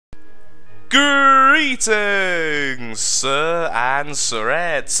Greetings, sir and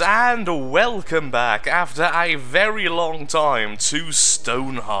sirettes, and welcome back after a very long time to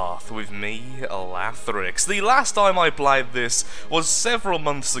Stonehearth with me, Lathrix. The last time I played this was several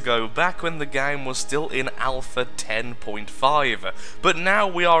months ago, back when the game was still in Alpha 10.5, but now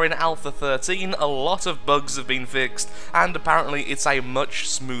we are in Alpha 13, a lot of bugs have been fixed, and apparently it's a much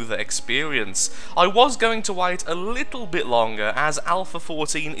smoother experience. I was going to wait a little bit longer, as Alpha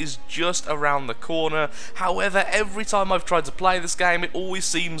 14 is just around the corner. However, every time I've tried to play this game, it always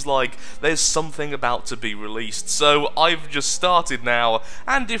seems like there's something about to be released. So I've just started now,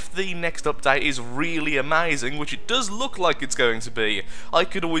 and if the next update is really amazing, which it does look like it's going to be, I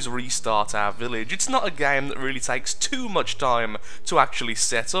could always restart our village. It's not a game that really takes too much time to actually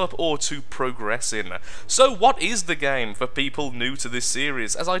set up or to progress in. So what is the game for people new to this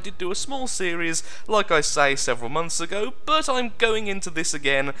series? As I did do a small series, like I say, several months ago, but I'm going into this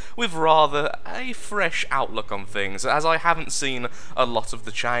again with rather a fresh outlook on things, as I haven't seen a lot of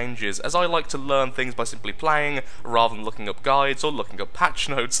the changes, as I like to learn things by simply playing rather than looking up guides or looking up patch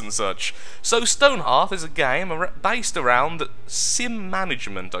notes and such. So Stonehearth is a game based around sim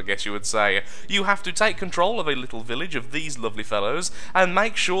management, I guess you would say. You have to take control of a little village of these lovely fellows and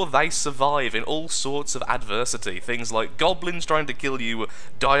make sure they survive in all sorts of adversity, things like goblins trying to kill you,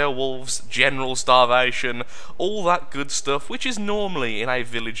 dire wolves, general starvation, all that good stuff which is normally in a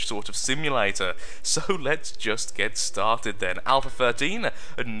village sort of simulator. So let's just get started then. Alpha 13,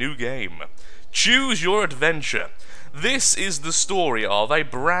 a new game. Choose your adventure. This is the story of a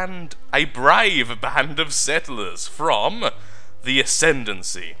brave band of settlers from the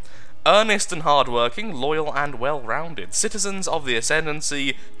Ascendancy. Earnest and hard-working, loyal and well-rounded, citizens of the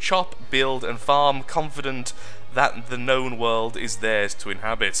Ascendancy chop, build and farm, confident that the known world is theirs to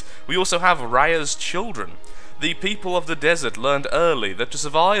inhabit. We also have Raya's children. The people of the desert learned early that to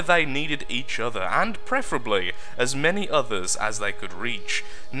survive they needed each other, and preferably as many others as they could reach.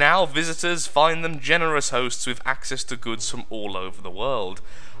 Now visitors find them generous hosts with access to goods from all over the world.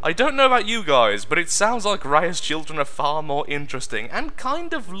 I don't know about you guys, but it sounds like Raya's children are far more interesting and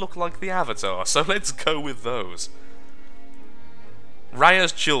kind of look like the Avatar, so let's go with those.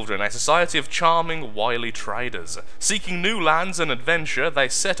 Raya's children, a society of charming, wily traders. Seeking new lands and adventure, they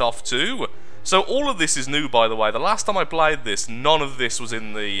set off to... So all of this is new, by the way. The last time I played this, none of this was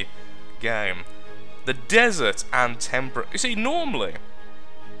in the game. The desert and temperate... You see, normally,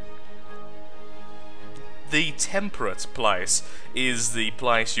 the temperate place is the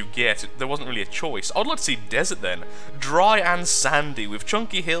place you get. There wasn't really a choice. I'd like to see desert then. Dry and sandy, with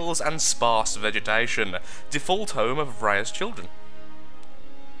chunky hills and sparse vegetation. Default home of Raya's children.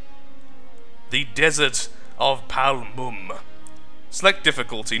 The desert of Palmum. Select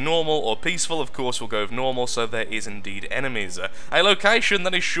difficulty, normal or peaceful. Of course we'll go with normal, so there is indeed enemies. A location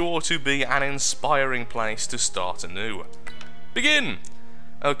that is sure to be an inspiring place to start anew. Begin!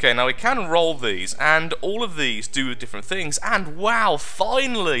 Okay, now we can roll these, and all of these do different things, and wow,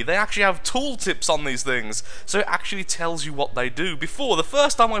 finally, they actually have tooltips on these things, so it actually tells you what they do. Before, the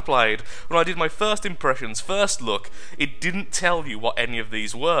first time I played, when I did my first impressions, first look, it didn't tell you what any of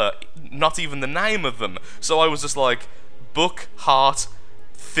these were, not even the name of them, so I was just like, book, heart,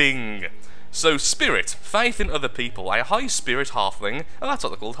 thing. So, spirit, faith in other people, a high spirit halfling, oh that's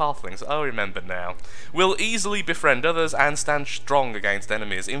what they're called, halflings, I remember now, will easily befriend others and stand strong against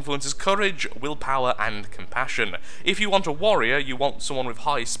enemies, influences courage, willpower and compassion. If you want a warrior, you want someone with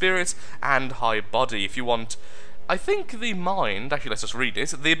high spirit and high body. If you want... I think the mind, actually let's just read it,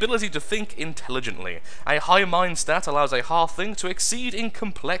 the ability to think intelligently. A high mind stat allows a halfling to exceed in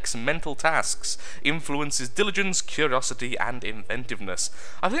complex mental tasks, influences diligence, curiosity and inventiveness.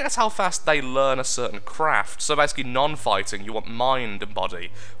 I think that's how fast they learn a certain craft, so basically non-fighting you want mind and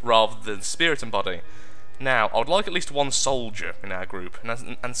body, rather than spirit and body. Now, I would like at least one soldier in our group,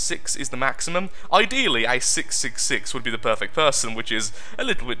 and 6 is the maximum. Ideally, a 666 would be the perfect person, which is a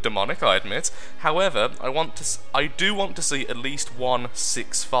little bit demonic, I admit. However, I do want to see at least one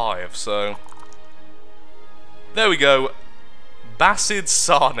 6-5, so... There we go. Basid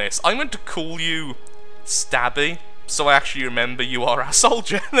Sarnis. I'm going to call you Stabby, so I actually remember you are our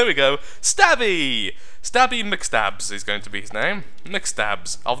soldier. There we go. Stabby! Stabby McStabs is going to be his name.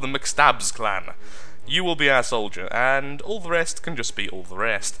 McStabs, of the McStabs clan. You will be our soldier, and all the rest can just be all the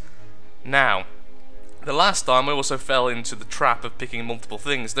rest. Now, the last time I also fell into the trap of picking multiple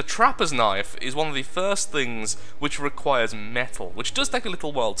things. The trapper's knife is one of the first things which requires metal, which does take a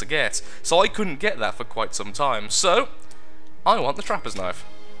little while to get, so I couldn't get that for quite some time. So, I want the trapper's knife.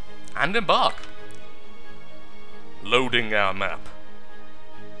 And embark. Loading our map.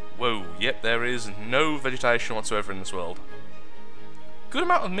 Whoa, yep, there is no vegetation whatsoever in this world. Good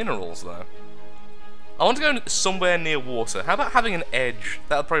amount of minerals, though. I want to go somewhere near water. How about having an edge?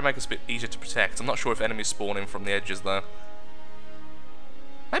 That'll probably make us a bit easier to protect. I'm not sure if enemies spawn in from the edges, though.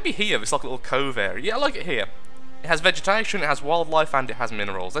 Maybe here, this like a little cove area. Yeah, I like it here. It has vegetation, it has wildlife, and it has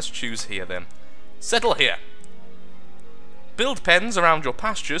minerals. Let's choose here, then. Settle here. Build pens around your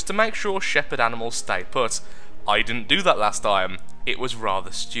pastures to make sure shepherd animals stay put. I didn't do that last time. It was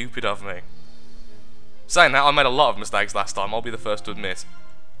rather stupid of me. Saying that, I made a lot of mistakes last time, I'll be the first to admit.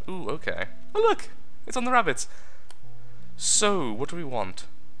 Ooh, okay. Oh look! It's on the rabbits. So, what do we want?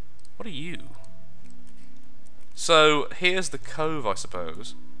 What are you? So, here's the cove, I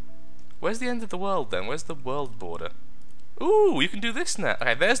suppose. Where's the end of the world, then? Where's the world border? Ooh, you can do this now.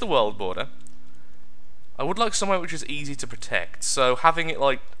 Okay, there's the world border. I would like somewhere which is easy to protect. So, having it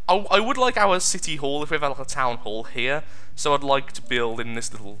like... I would like our city hall if we have like a town hall here. So, I'd like to build in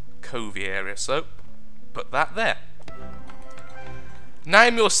this little covey area. So, put that there.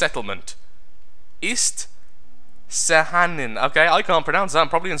 Name your settlement. Ist Sehanin. Okay, I can't pronounce that. I'm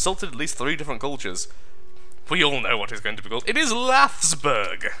probably insulted at least 3 different cultures. We all know what it's going to be called. It is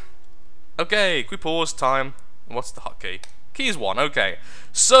Lathsburg. Okay, quick pause time. What's the hotkey? Key is 1, okay.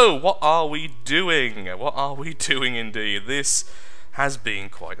 So, what are we doing? What are we doing indeed? This has been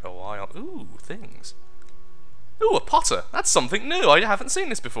quite a while. Ooh, things. Ooh, a potter. That's something new. I haven't seen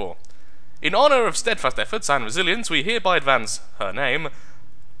this before. In honour of steadfast efforts and resilience, we hereby advance her name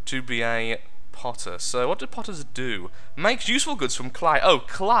to be a potter. So, what do potters do? Makes useful goods from clay. Oh,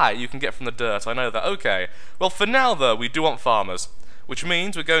 clay you can get from the dirt. I know that. Okay. Well, for now, though, we do want farmers. Which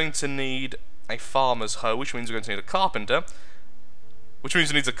means we're going to need a farmer's hoe, which means we're going to need a carpenter. Which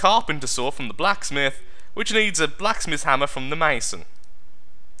means we need a carpenter saw from the blacksmith, which needs a blacksmith's hammer from the mason.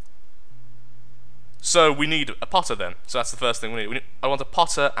 So we need a potter then. So that's the first thing we need. I want a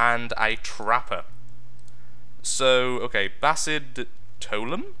potter and a trapper. So, okay, Basid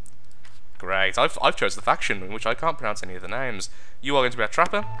Tolum? Great. I've chosen the faction in which I can't pronounce any of the names. You are going to be our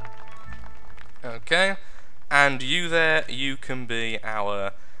trapper. Okay. And you there, you can be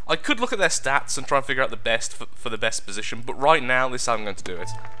our... I could look at their stats and try and figure out the best for the best position, but right now, this is how I'm going to do it.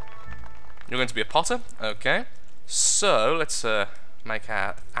 You're going to be a potter. Okay. So, let's make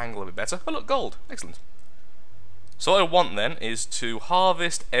our angle a bit better. Oh, look, gold. Excellent. So what I want then is to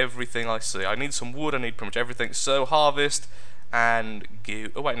harvest everything I see. I need some wood, I need pretty much everything. So harvest and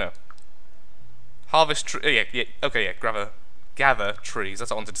give... Oh, wait, no. Harvest gather trees.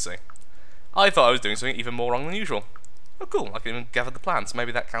 That's what I wanted to see. I thought I was doing something even more wrong than usual. Oh, cool. I can even gather the plants.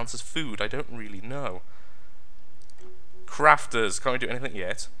 Maybe that counts as food. I don't really know. Crafters. Can't we do anything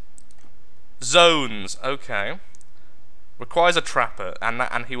yet? Zones. Okay. Requires a trapper,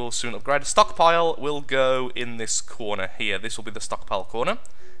 and he will soon upgrade. Stockpile will go in this corner here. This will be the stockpile corner,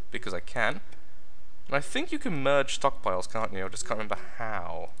 because I can. And I think you can merge stockpiles, can't you? I just can't remember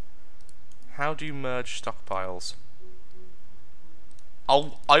how. How do you merge stockpiles?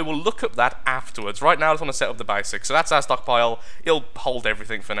 I will look up that afterwards. Right now I just want to set up the basics. So that's our stockpile. It'll hold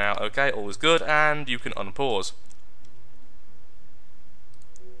everything for now. Okay, all is good, and you can unpause.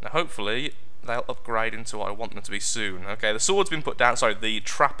 Now hopefully they'll upgrade into what I want them to be soon. Okay, the sword's been put down. Sorry, the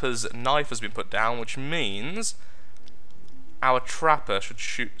trapper's knife has been put down, which means our trapper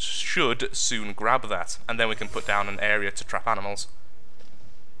should soon grab that, and then we can put down an area to trap animals.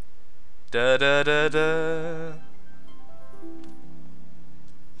 Da da da da.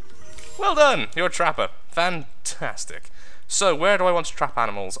 Well done, you're a trapper. Fantastic. So where do I want to trap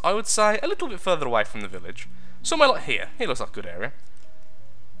animals? I would say a little bit further away from the village. Somewhere like here. Here looks like a good area.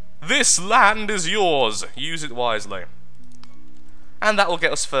 This land is yours. Use it wisely. And that will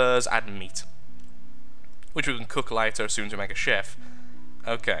get us furs and meat, which we can cook later as soon as we make a chef.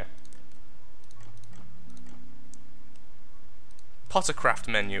 Okay. Pottercraft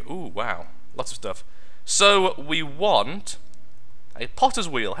menu. Ooh, wow. Lots of stuff. So we want a potter's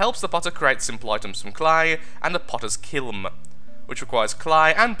wheel. Helps the potter create simple items from clay, and a potter's kiln, which requires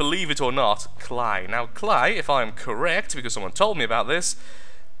clay and, believe it or not, clay. Now clay, if I am correct, because someone told me about this,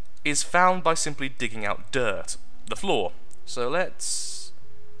 is found by simply digging out dirt, the floor. So let's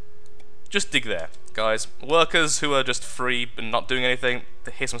just dig there, guys. Workers who are just free and not doing anything,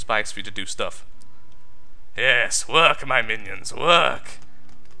 here's some space for you to do stuff. Yes, work, my minions, work!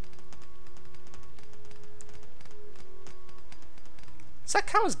 Does that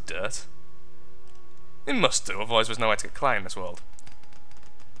count as dirt? It must do, otherwise there's no way to get clay in this world.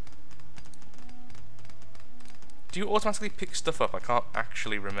 Do you automatically pick stuff up? I can't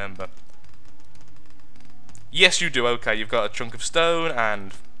actually remember. Yes, you do. Okay, you've got a chunk of stone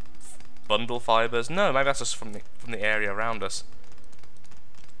and bundle fibers. No, maybe that's just from the area around us.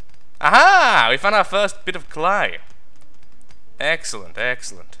 Aha! We found our first bit of clay. Excellent,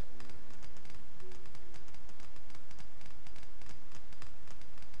 excellent.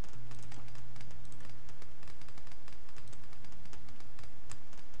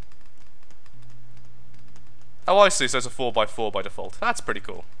 Oh, I see, so it's a 4x4 by default. That's pretty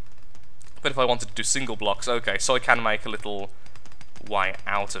cool. But if I wanted to do single blocks, okay, so I can make a little way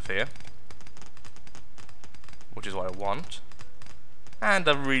out of here. Which is what I want. And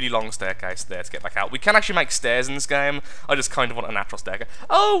a really long staircase there to get back out. We can actually make stairs in this game. I just kind of want a natural staircase.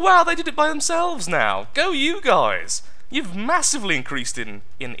 Oh, wow, they did it by themselves now. Go you guys. You've massively increased in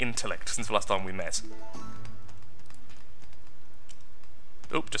intellect since the last time we met.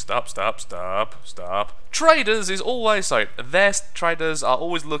 Oop, just stop. Traders is always, sorry, their traders are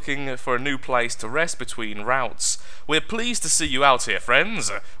always looking for a new place to rest between routes. We're pleased to see you out here,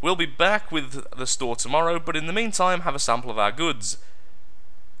 friends. We'll be back with the store tomorrow, but in the meantime, have a sample of our goods.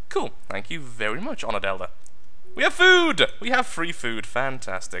 Cool, thank you very much, Honoured Elder. We have food! We have free food,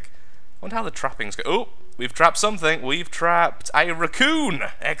 fantastic. Wonder how the trappings go. Oh, we've trapped something. We've trapped a raccoon.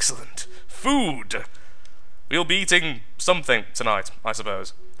 Excellent. Food. We'll be eating something tonight, I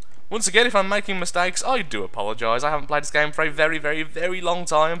suppose. Once again, if I'm making mistakes, I do apologise. I haven't played this game for a very, very, very long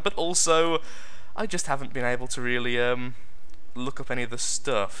time, but also, I just haven't been able to really, look up any of the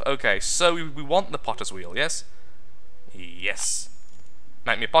stuff. Okay, so we want the potter's wheel, yes? Yes.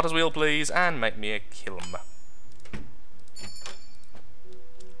 Make me a potter's wheel, please, and make me a kiln.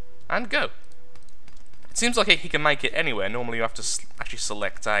 And go. It seems like he can make it anywhere. Normally you have to actually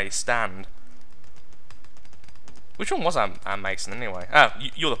select a stand. Which one was our mason anyway? Ah,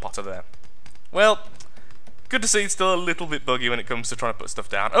 you're the potter there. Well, good to see it's still a little bit buggy when it comes to trying to put stuff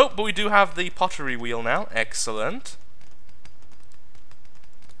down. Oh, but we do have the pottery wheel now. Excellent.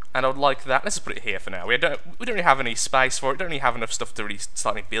 And I would like that. Let's just put it here for now. We don't really have any space for it. Don't really have enough stuff to really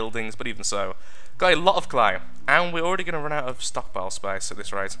start any buildings, but even so. Got a lot of clay. And we're already going to run out of stockpile space at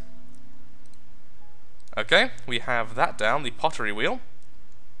this rate. Okay, we have that down, the pottery wheel.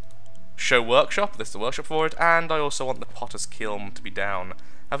 Show workshop, there's the workshop for it, and I also want the potter's kiln to be down.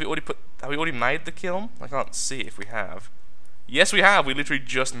 Have we already made the kiln? I can't see if we have. Yes, we have. We literally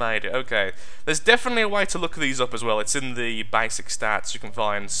just made it. Okay. There's definitely a way to look these up as well. It's in the basic stats you can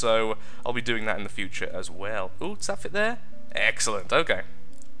find, so I'll be doing that in the future as well. Ooh, does that fit there? Excellent. Okay.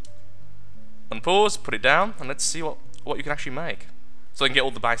 Unpause, put it down, and let's see what you can actually make. So I can get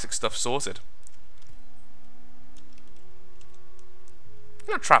all the basic stuff sorted.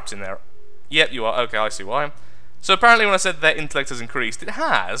 You're not trapped in there. Yep, you are. Okay, I see why. So apparently when I said their intellect has increased, it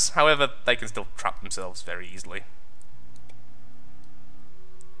has. However, they can still trap themselves very easily.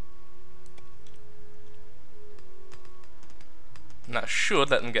 And that should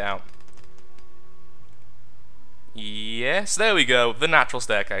let them get out. Yes, there we go. The natural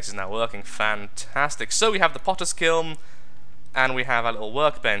staircase is now working. Fantastic. So we have the potter's kiln, and we have our little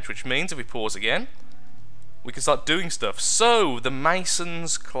workbench, which means if we pause again, we can start doing stuff. So, the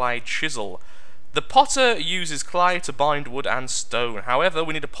mason's clay chisel. The potter uses clay to bind wood and stone. However,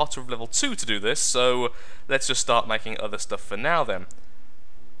 we need a potter of level 2 to do this, so let's just start making other stuff for now then.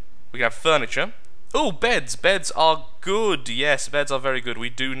 We can have furniture. Oh, beds! Beds are good! Yes, beds are very good.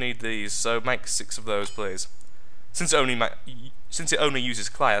 We do need these, so make 6 of those, please. Since it only uses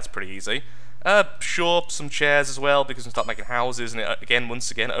clay, that's pretty easy. Sure, some chairs as well, because we start making houses, and it, once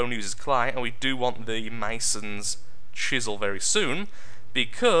again, only uses clay, and we do want the mason's chisel very soon,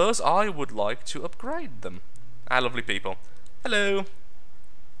 because I would like to upgrade them. Our lovely people. Hello.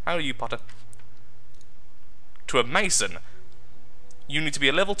 How are you, Potter? To a mason, you need to be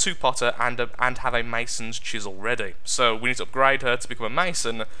a level 2 potter and have a mason's chisel ready. So we need to upgrade her to become a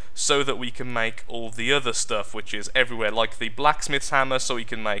mason so that we can make all the other stuff, which is everywhere, like the blacksmith's hammer, so we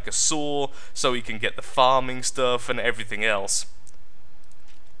can make a saw, so we can get the farming stuff and everything else.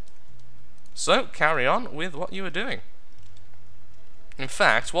 So carry on with what you are doing. In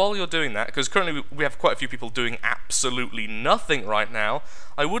fact, while you're doing that, because currently we have quite a few people doing absolutely nothing right now,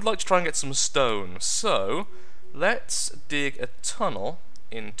 I would like to try and get some stone. So let's dig a tunnel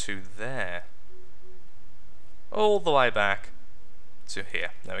into there. All the way back to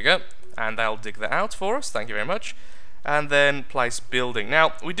here. There we go. And they'll dig that out for us. Thank you very much. And then place building.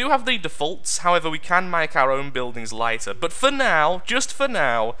 Now, we do have the defaults. However, we can make our own buildings later. But for now, just for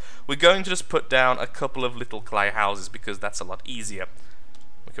now, we're going to just put down a couple of little clay houses because that's a lot easier.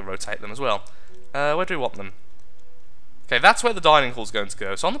 We can rotate them as well. Where do we want them? Okay, that's where the dining hall's going to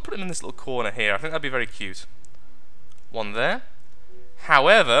go. So I'm going to put them in this little corner here. I think that'd be very cute. One there.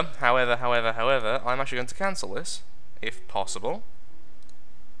 However, I'm actually going to cancel this, if possible.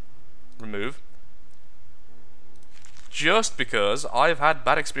 Remove. Just because I've had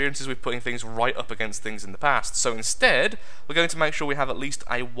bad experiences with putting things right up against things in the past. So instead, we're going to make sure we have at least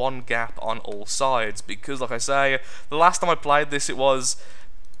a 1 gap on all sides. Because, like I say, the last time I played this, it was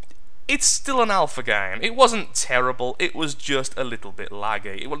It's still an alpha game. It wasn't terrible, it was just a little bit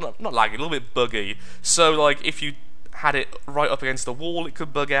laggy. It was not laggy, a little bit buggy. So, like, if you had it right up against the wall, it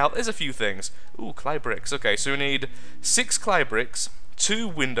could bug out. There's a few things. Ooh, clay bricks. Okay, so we need 6 clay bricks, 2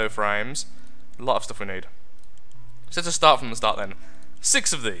 window frames, a lot of stuff we need. So to start from the start then,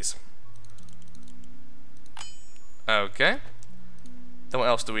 6 of these. Okay. Then what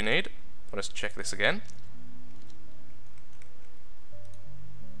else do we need? Let's check this again.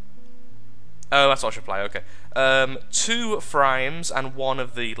 Oh, that's what I should play, okay. 2 frames and 1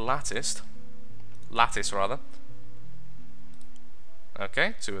 of the lattice. Lattice, rather.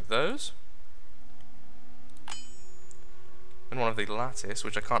 Okay, 2 of those. And 1 of the lattice,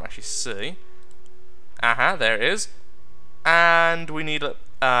 which I can't actually see. Aha, there it is. And we need it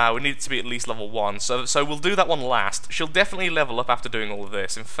to be at least level 1, so we'll do that one last. She'll definitely level up after doing all of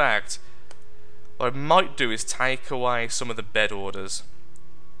this. In fact, what I might do is take away some of the bed orders.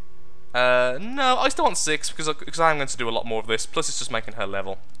 No, I still want 6 because I'm going to do a lot more of this, plus it's just making her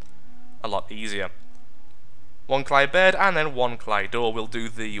level a lot easier. 1 clay bed and then 1 clay door. We'll do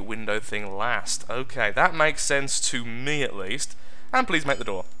the window thing last. Okay, that makes sense to me at least. And please make the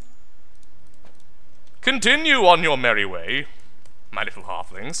door. Continue on your merry way, my little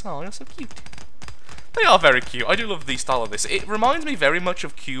halflings. Oh, you're so cute. They are very cute. I do love the style of this. It reminds me very much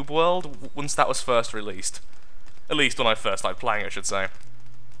of Cube World once that was first released. At least when I first started playing, I should say.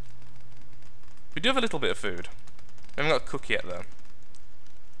 We do have a little bit of food. We haven't got a cook yet, though.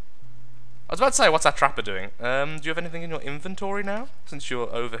 I was about to say, what's that trapper doing? Do you have anything in your inventory now? Since you're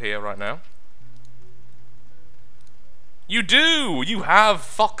over here right now. You do! You have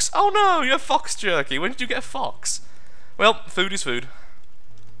fox... Oh no, you have fox jerky. When did you get a fox? Well, food is food.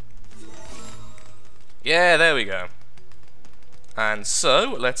 Yeah, there we go. And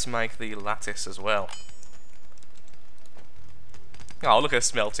so, let's make the lattice as well. Oh, look at it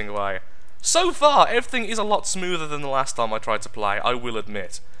smelting away. So far, everything is a lot smoother than the last time I tried to play, I will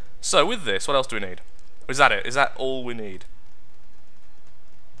admit. So, with this, what else do we need? Is that it? Is that all we need?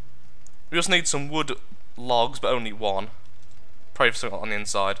 We just need some wood logs, but only 1. Probably for something on the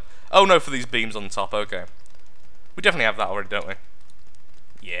inside. Oh no, for these beams on the top, okay. We definitely have that already, don't we?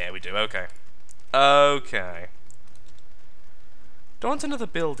 Yeah, we do, okay. Okay. Do I want another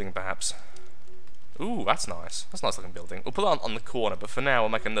building, perhaps? Ooh, that's nice. That's a nice looking building. We'll put it on the corner, but for now we'll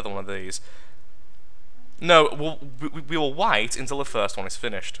make another one of these. No, we will wait until the first one is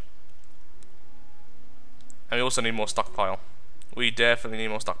finished. And we also need more stockpile. We definitely need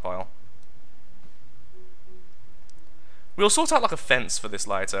more stockpile. We'll sort out like a fence for this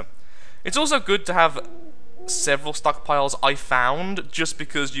later. It's also good to have several stockpiles, I found, just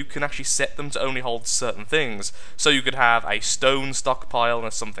because you can actually set them to only hold certain things. So you could have a stone stockpile and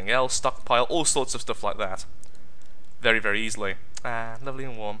a something else stockpile, all sorts of stuff like that. Very, very easily. Ah, lovely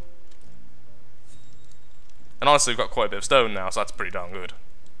and warm. And honestly, we've got quite a bit of stone now, so that's pretty darn good.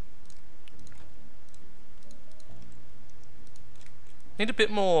 Need a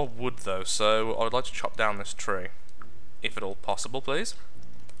bit more wood though, so I would like to chop down this tree. If at all possible, please.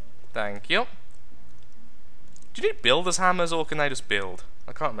 Thank you. Do you need builders' hammers, or can they just build?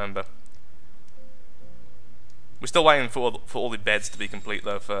 I can't remember. We're still waiting for all the beds to be complete,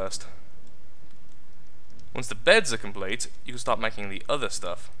 though, first. Once the beds are complete, you can start making the other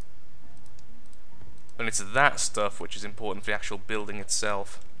stuff. And it's that stuff which is important for the actual building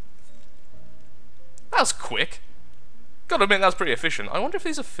itself. That was quick. Gotta admit, that was pretty efficient. I wonder if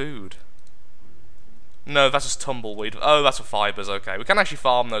these are food. No, that's just tumbleweed. Oh, that's for fibres, okay. We can actually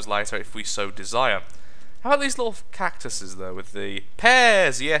farm those later if we so desire. How about these little cactuses, though, with the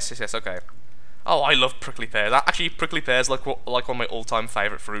pears? Yes, yes, yes, okay. Oh, I love prickly pears. Actually, prickly pears like one of my all-time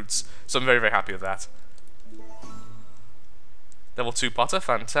favourite fruits, so I'm very, very happy with that. Level 2 potter,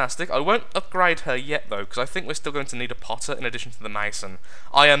 fantastic. I won't upgrade her yet, though, because I think we're still going to need a potter in addition to the mason.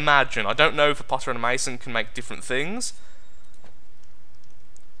 I imagine. I don't know if a potter and a mason can make different things.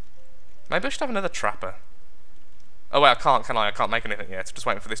 Maybe I should have another trapper. Oh wait, I can't, can I? I can't make anything yet. I'm just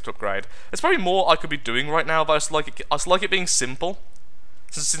waiting for this to upgrade. There's probably more I could be doing right now, but I just like it being simple,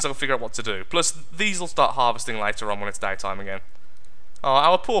 since I can figure out what to do. Plus, these will start harvesting later on when it's daytime again. Oh,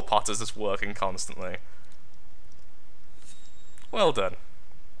 our poor potter's just working constantly. Well done.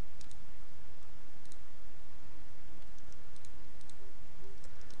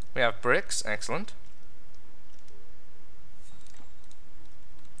 We have bricks, excellent.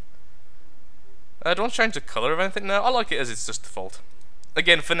 Do I want to change the colour of anything? No, I like it as it's just default.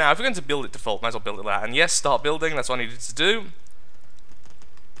 Again, for now, if we're going to build it default, might as well build it that. And yes, start building, that's what I needed to do.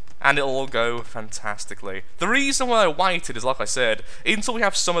 And it'll all go fantastically. The reason why I waited is, like I said, until we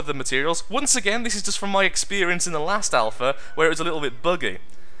have some of the materials. Once again, this is just from my experience in the last alpha, where it was a little bit buggy.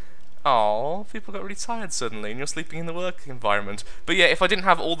 Oh, people got really tired suddenly, and you're sleeping in the work environment. But yeah, if I didn't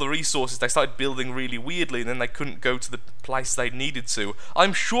have all the resources, they started building really weirdly, and then they couldn't go to the place they needed to.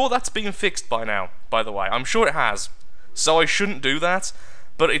 I'm sure that's been fixed by now, by the way. I'm sure it has. So I shouldn't do that,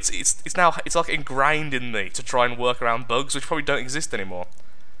 but it's now, it's like ingrained in me to try and work around bugs, which probably don't exist anymore.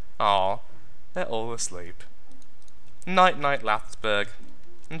 Aw, they're all asleep. Night night, Lathrix.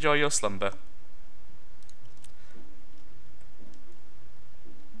 Enjoy your slumber.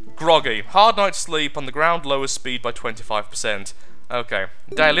 Groggy. Hard night's sleep on the ground lowers speed by 25%. Okay.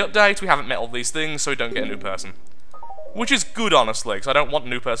 Daily update. We haven't met all these things, so we don't get a new person. Which is good, honestly, because I don't want a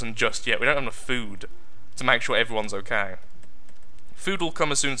new person just yet. We don't have enough food to make sure everyone's okay. Food will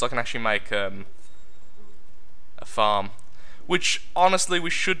come as soon as I can actually make a farm. Which, honestly, we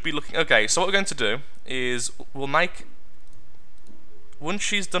should be looking... Okay, so what we're going to do is we'll make... Once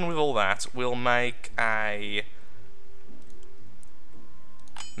she's done with all that, we'll make a...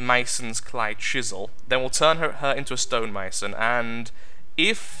 mason's clay chisel. Then we'll turn her into a stonemason, and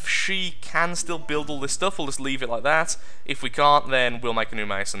if she can still build all this stuff, we'll just leave it like that. If we can't, then we'll make a new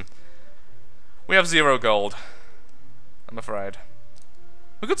mason. We have 0 gold, I'm afraid.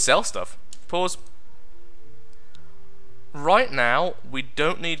 We could sell stuff. Pause. Right now, we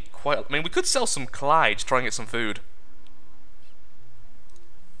don't need quite... I mean, we could sell some clay to try and get some food.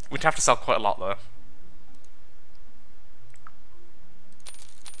 We'd have to sell quite a lot, though.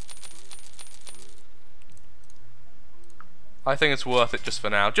 I think it's worth it just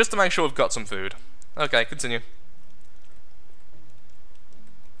for now, just to make sure we've got some food. Okay, continue.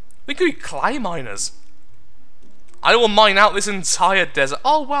 We could be clay miners. I will mine out this entire desert.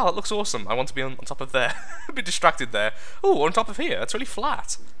 Oh wow, that looks awesome. I want to be on top of there. A bit distracted there. Oh, on top of here. That's really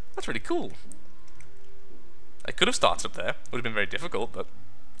flat. That's really cool. I could have started up there. Would have been very difficult, but...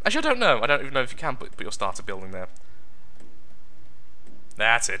 Actually, I don't know. I don't even know if you can put your starter building there.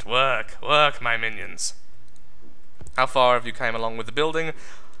 That's it. Work. Work, my minions. How far have you came along with the building?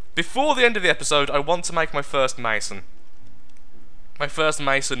 Before the end of the episode, I want to make my first mason. My first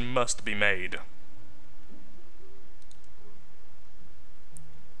mason must be made.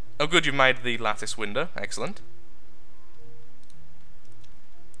 Oh good, you've made the lattice window. Excellent.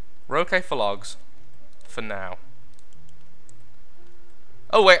 We're okay for logs. For now.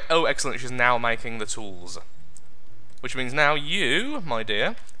 Oh wait, oh excellent, she's now making the tools. Which means now you, my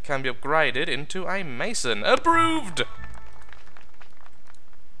dear, can be upgraded into a mason. Approved!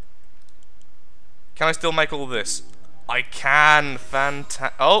 Can I still make all this? I can.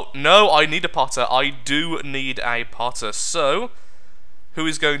 Oh, no, I need a potter. I do need a potter. So, who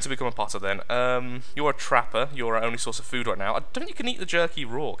is going to become a potter then? You're a trapper. You're our only source of food right now. I don't think you can eat the jerky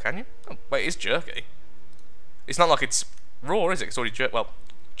raw, can you? Oh, wait, it's jerky. It's not like it's raw, is it? It's already jerky. Well,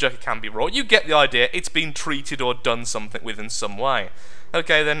 jerky can be raw. You get the idea. It's been treated or done something with in some way.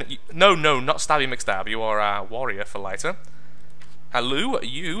 Okay, then... No, not Stabby McStab. You are a warrior for later. Hello,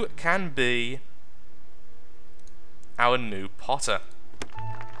 you can be our new potter.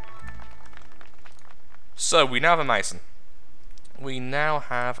 So, we now have a mason. We now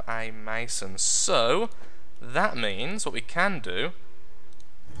have a mason. So, that means what we can do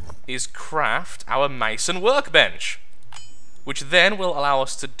is craft our mason workbench, which then will allow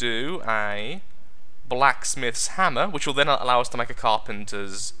us to do a blacksmith's hammer, which will then allow us to make a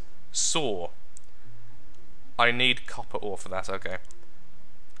carpenter's saw. I need copper ore for that, okay.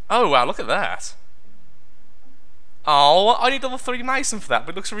 Oh wow, look at that. Oh, I need level 3 mason for that,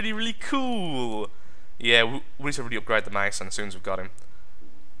 but it looks really, really cool. Yeah, we need to really upgrade the mason as soon as we've got him.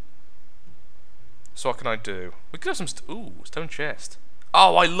 So what can I do? We could have some ooh, stone chest.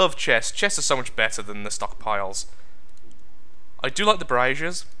 Oh, I love chests. Chests are so much better than the stockpiles. I do like the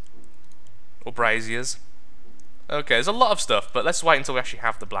braziers. Or braziers. Okay, there's a lot of stuff, but let's wait until we actually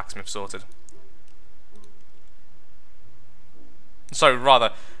have the blacksmith sorted. Sorry,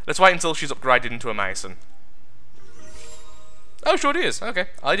 rather, let's wait until she's upgraded into a mason. Oh, sure it is. Okay,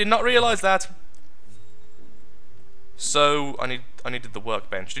 I did not realise that. So, I needed the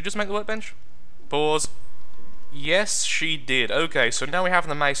workbench. Did you just make the workbench? Pause. Yes, she did. Okay, so now we have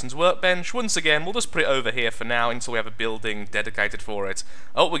the mason's workbench. Once again, we'll just put it over here for now until we have a building dedicated for it.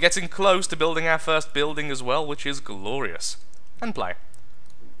 Oh, we're getting close to building our first building as well, which is glorious. And play.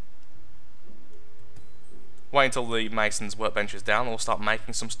 Wait until the mason's workbench is down, and we'll start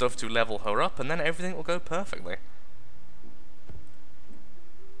making some stuff to level her up, and then everything will go perfectly.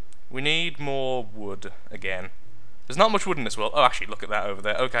 We need more wood again. There's not much wood in this world. Oh, actually, look at that over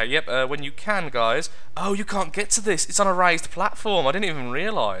there. Okay, yep, when you can, guys. Oh, you can't get to this. It's on a raised platform. I didn't even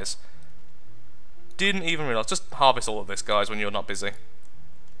realise. Didn't even realise. Just harvest all of this, guys, when you're not busy.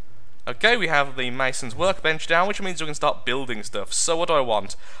 Okay, we have the mason's workbench down, which means we can start building stuff. So what do I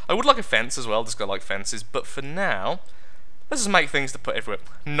want? I would like a fence as well, just got like fences, but for now, let's just make things to put everywhere.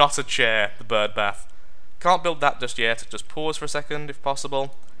 Not a chair, the bird bath. Can't build that just yet, just pause for a second if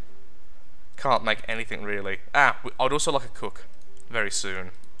possible. Can't make anything really. I'd also like a cook, very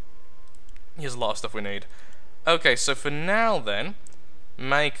soon. Here's a lot of stuff we need. Okay, so for now then,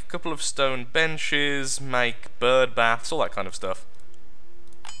 make a couple of stone benches, make bird baths, all that kind of stuff.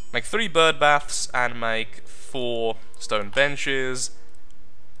 Make 3 bird baths and make 4 stone benches.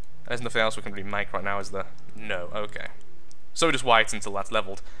 There's nothing else we can really make right now, is there? No, okay. So we just wait until that's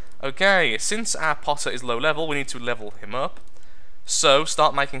leveled. Okay, since our potter is low level, we need to level him up. So,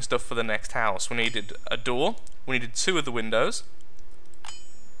 start making stuff for the next house. We needed a door, we needed 2 of the windows.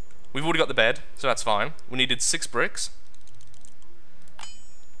 We've already got the bed, so that's fine. We needed 6 bricks.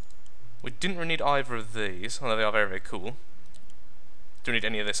 We didn't really need either of these, although they are very, very cool. Don't need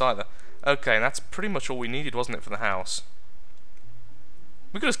any of this either. Okay, and that's pretty much all we needed, wasn't it, for the house?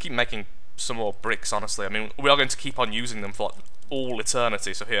 We could just keep making some more bricks, honestly. I mean, we are going to keep on using them for like, all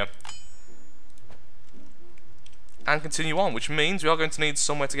eternity, so here. And continue on, which means we are going to need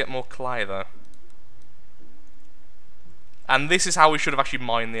somewhere to get more clay, though. And this is how we should have actually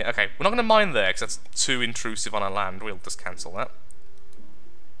mined the... Okay, we're not going to mine there, because that's too intrusive on our land. We'll just cancel that.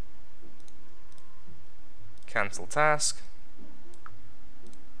 Cancel task.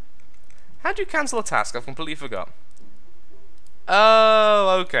 How do you cancel a task? I've completely forgot.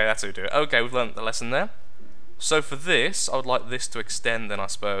 Oh, okay, that's how you do it. Okay, we've learned the lesson there. So for this, I would like this to extend then, I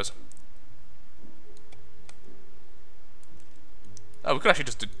suppose. Oh, we could actually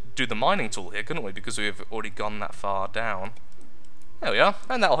just do the mining tool here, couldn't we? Because we've already gone that far down. There we are,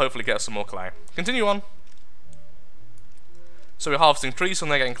 and that'll hopefully get us some more clay. Continue on. So we're harvesting trees from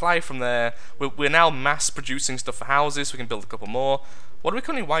there, getting clay from there. We're now mass producing stuff for houses, so we can build a couple more. What are we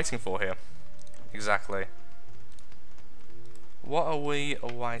currently waiting for here? Exactly. What are we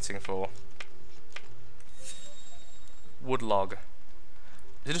waiting for? Wood log.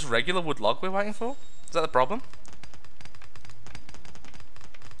 Is it just regular wood log we're waiting for? Is that the problem?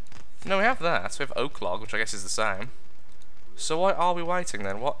 No, we have that. So we have oak log, which I guess is the same. So why are we waiting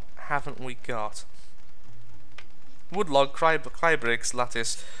then? What haven't we got? Wood log, clay bricks,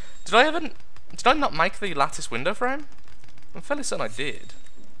 lattice. Did I not make the lattice window frame? I'm fairly certain I did.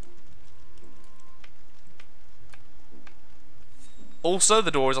 Also, the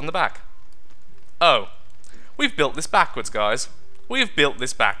door is on the back. Oh. We've built this backwards, guys. We have built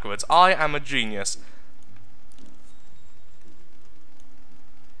this backwards. I am a genius.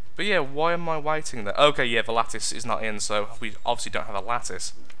 But yeah, why am I waiting there? Okay, yeah, the lattice is not in, so we obviously don't have a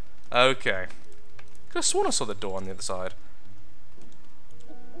lattice. Okay. Could have sworn I saw the door on the other side.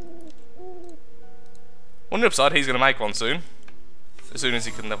 On the upside, he's going to make one soon. As soon as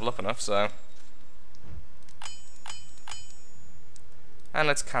he can level up enough, so... And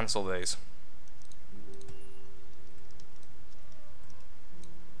let's cancel these.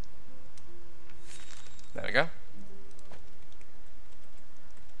 There we go.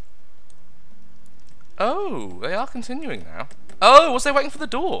 Oh, they are continuing now. Oh, was they waiting for the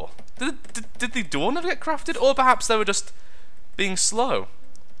door? Did the door never get crafted? Or perhaps they were just being slow?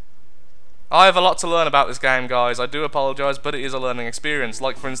 I have a lot to learn about this game, guys. I do apologise, but it is a learning experience.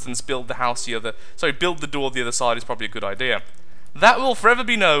 Like, for instance, build the door the other side is probably a good idea. That will forever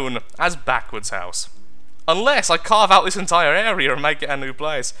be known as backwards house. Unless I carve out this entire area and make it a new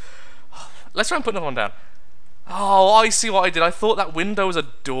place. Let's try and put another one down. Oh, I see what I did. I thought that window was a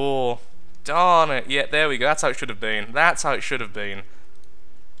door. Darn it. Yeah, there we go. That's how it should have been. That's how it should have been.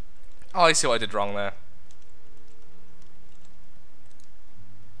 Oh, I see what I did wrong there.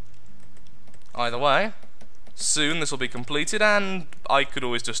 Either way, soon this will be completed, and I could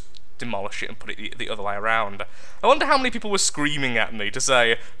always just demolish it and put it the other way around. I wonder how many people were screaming at me to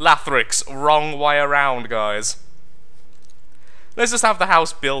say, Lathrix, wrong way around, guys. Let's just have the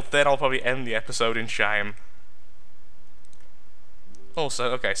house built, then I'll probably end the episode in shame.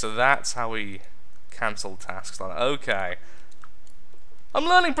 Also, okay, so that's how we cancel tasks. Okay. I'm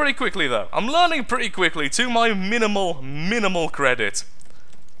learning pretty quickly, though. I'm learning pretty quickly, to my minimal credit.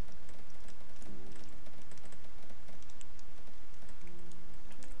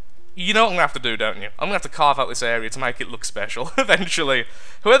 You know what I'm going to have to do, don't you? I'm going to have to carve out this area to make it look special, eventually.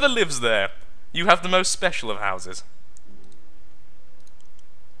 Whoever lives there, you have the most special of houses.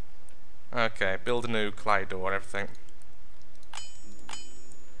 Okay, build a new clay door and everything.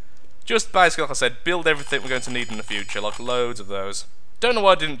 Just basically, like I said, build everything we're going to need in the future, like loads of those. Don't know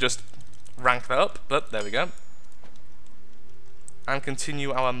why I didn't just rank that up, but there we go. And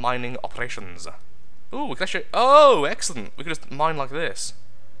continue our mining operations. Ooh, we can actually... Oh, excellent! We can just mine like this.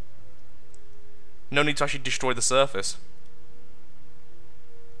 No need to actually destroy the surface.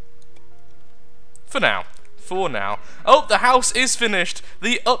 For now. Oh, the house is finished.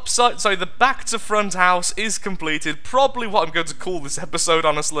 The back to front house is completed. Probably what I'm going to call this episode,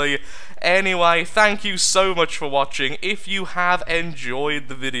 honestly. Anyway, thank you so much for watching. If you have enjoyed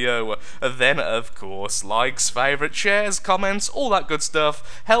the video, then of course, likes, favourites, shares, comments, all that good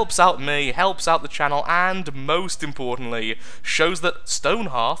stuff helps out me, helps out the channel, and most importantly, shows that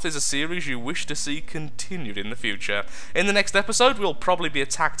Stonehearth is a series you wish to see continued in the future. In the next episode, we'll probably be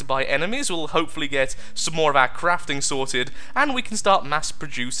attacked by enemies. We'll hopefully get some more of our crafting sorted, and we can start mass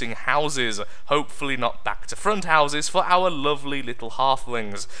producing houses, hopefully not back to front houses, for our lovely little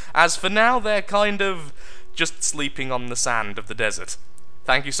halflings. As for now, they're kind of just sleeping on the sand of the desert.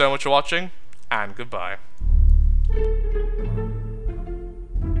 Thank you so much for watching, and goodbye.